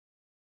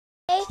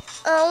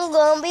I'm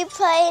gonna be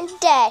playing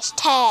dash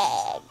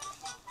tag.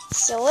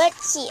 So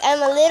let's see,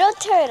 I'm a little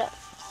turtle.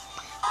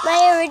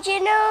 My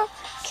original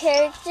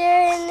character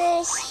in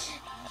this,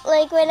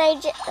 like when I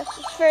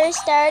first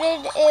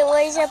started, it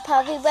was a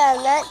puppy, but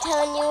I'm not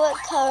telling you what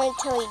color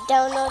until you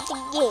download the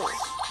game.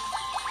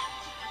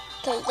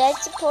 Because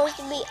that's supposed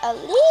to be a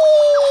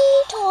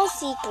little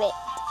secret.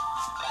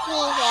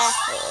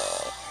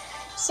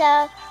 So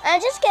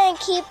I'm just going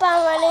to keep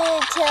on running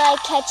until I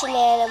catch an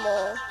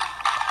animal.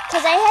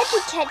 Because I had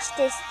to catch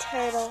this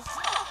turtle.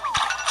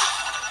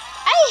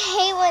 I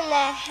hate when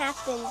that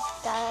happens,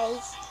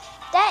 guys.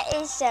 That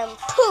is some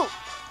poop.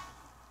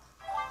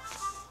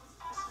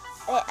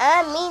 And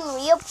I mean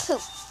real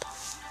poop.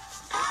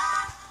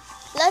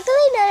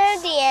 Luckily, none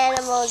of the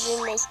animals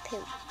in this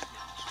poop.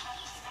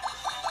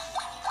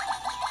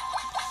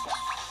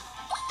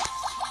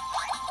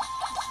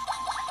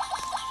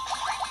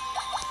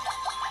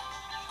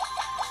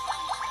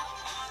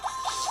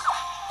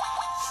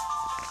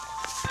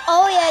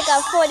 Oh yeah, I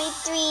got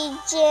 43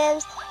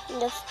 gems in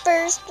the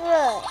first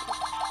run.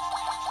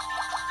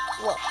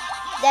 Whoa,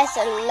 that's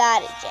a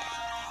lot of gems.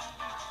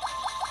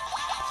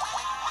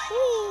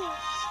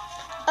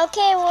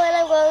 Okay, well,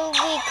 I'm going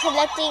to be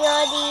collecting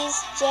all these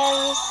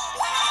gems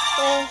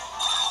with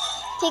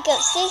pick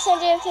up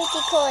 650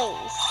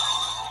 coins.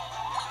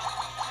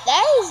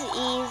 That is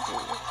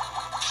easy.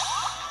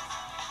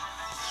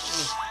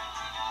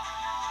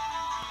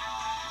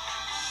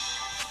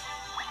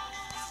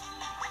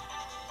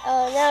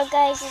 Oh no,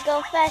 guys, you're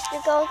going fast,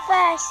 you're going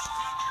fast.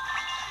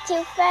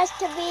 Too fast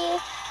to be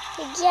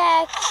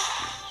Jack.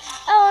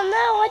 Oh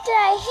no, what did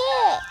I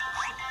hit?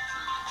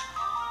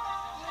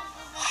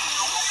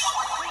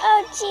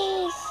 Oh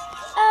jeez.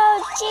 Oh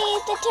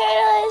jeez, the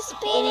turtle is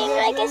speeding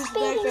like a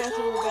speeding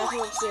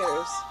turtle.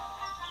 Upstairs.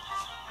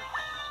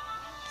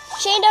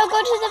 Shane, don't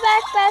go to the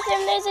back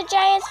bathroom, there's a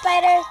giant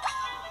spider.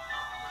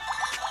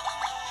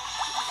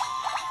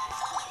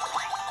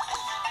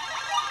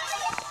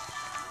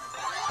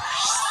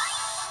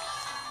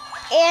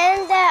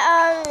 And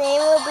that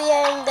name will be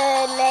in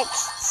the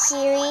next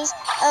series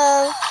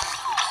of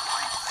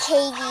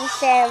KD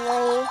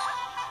Family.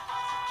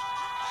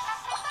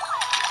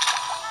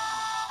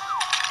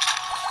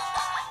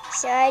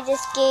 So I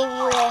just gave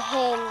you a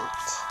hint.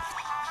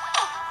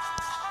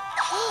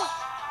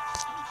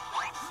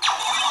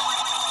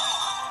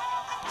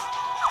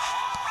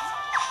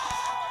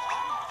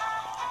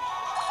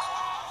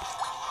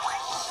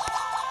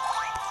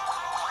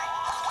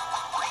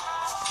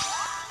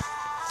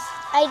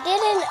 I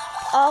didn't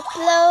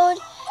upload,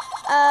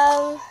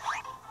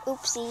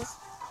 oopsies.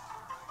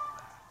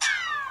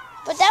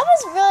 But that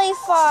was really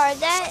far.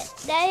 That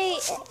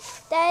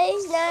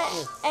is not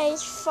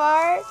as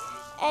far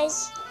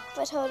as,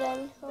 but hold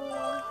on.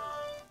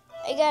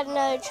 I got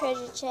another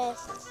treasure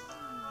chest.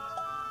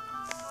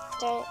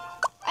 Darn it.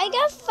 I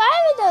got 5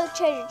 of those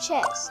treasure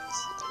chests.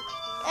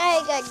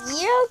 I got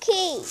 0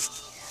 keys.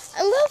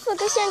 I'm going to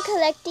focus on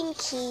collecting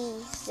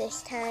keys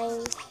this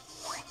time.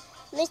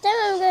 This time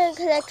I'm going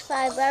to collect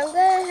 5, but I'm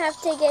going to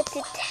have to get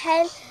to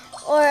 10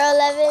 or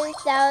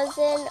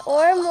 11,000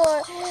 or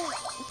more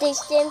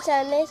distance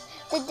on this.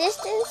 The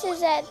distance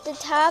is at the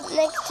top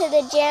next to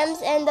the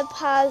gems and the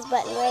pause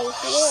button right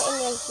here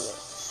and right here.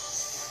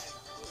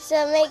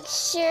 So make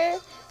sure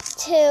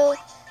to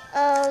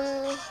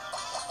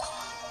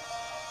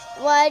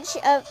watch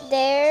up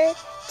there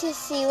to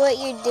see what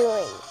you're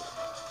doing.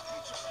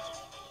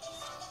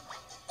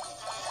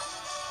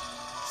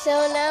 So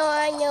now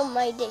I know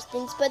my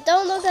distance, but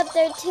don't look up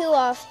there too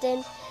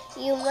often.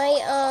 You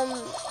might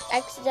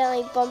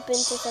accidentally bump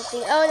into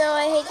something. Oh no,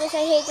 I hate this,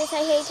 I hate this,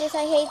 I hate this,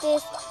 I hate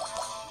this.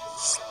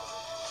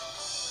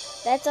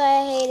 That's why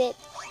I hate it.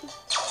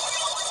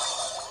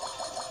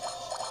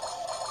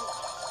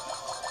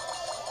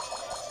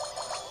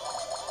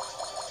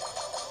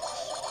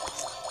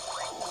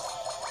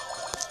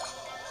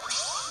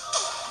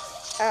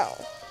 Oh.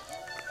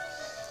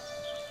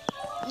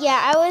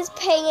 Yeah, I was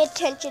paying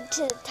attention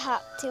to the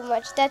top too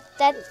much. That's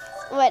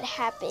what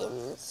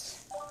happens.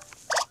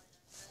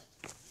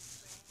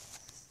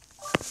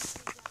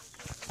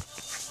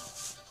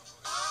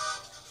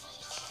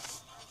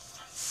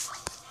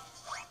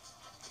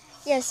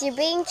 Yes, you're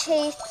being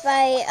chased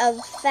by a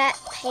fat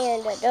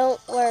panda. Don't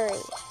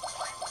worry.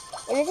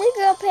 And is it a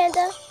girl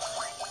panda?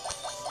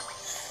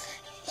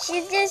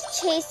 She's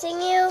just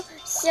chasing you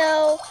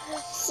so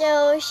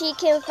she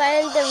can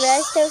find the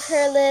rest of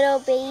her little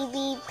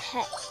baby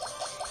pets.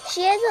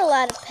 She has a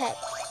lot of pets.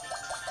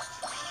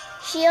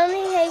 She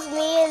only has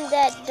me and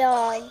that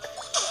dog.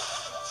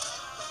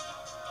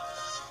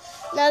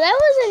 Now that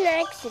was an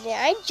accident.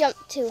 I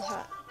jumped too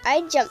high.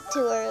 I jumped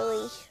too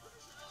early.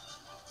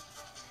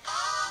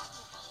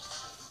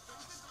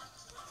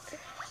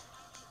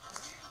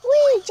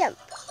 Whee, jump.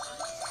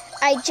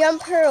 I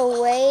jump her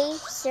away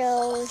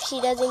so she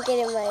doesn't get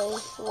in my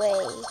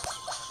way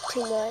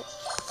too much.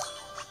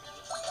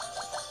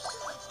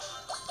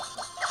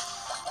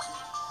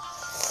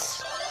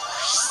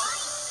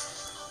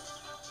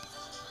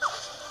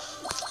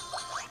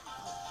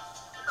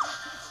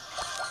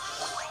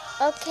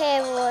 Okay,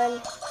 everyone.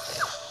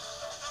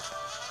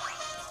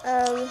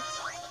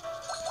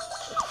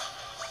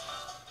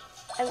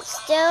 I'm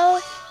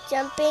still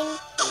jumping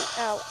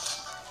out.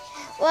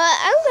 Well,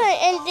 I'm going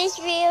to end this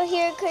video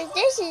here because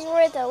this is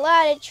worth a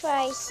lot of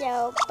tries.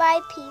 So,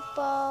 bye,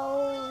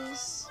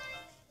 peoples.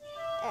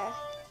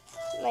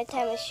 My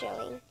time is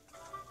showing.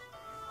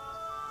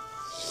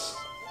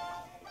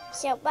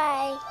 So,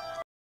 bye.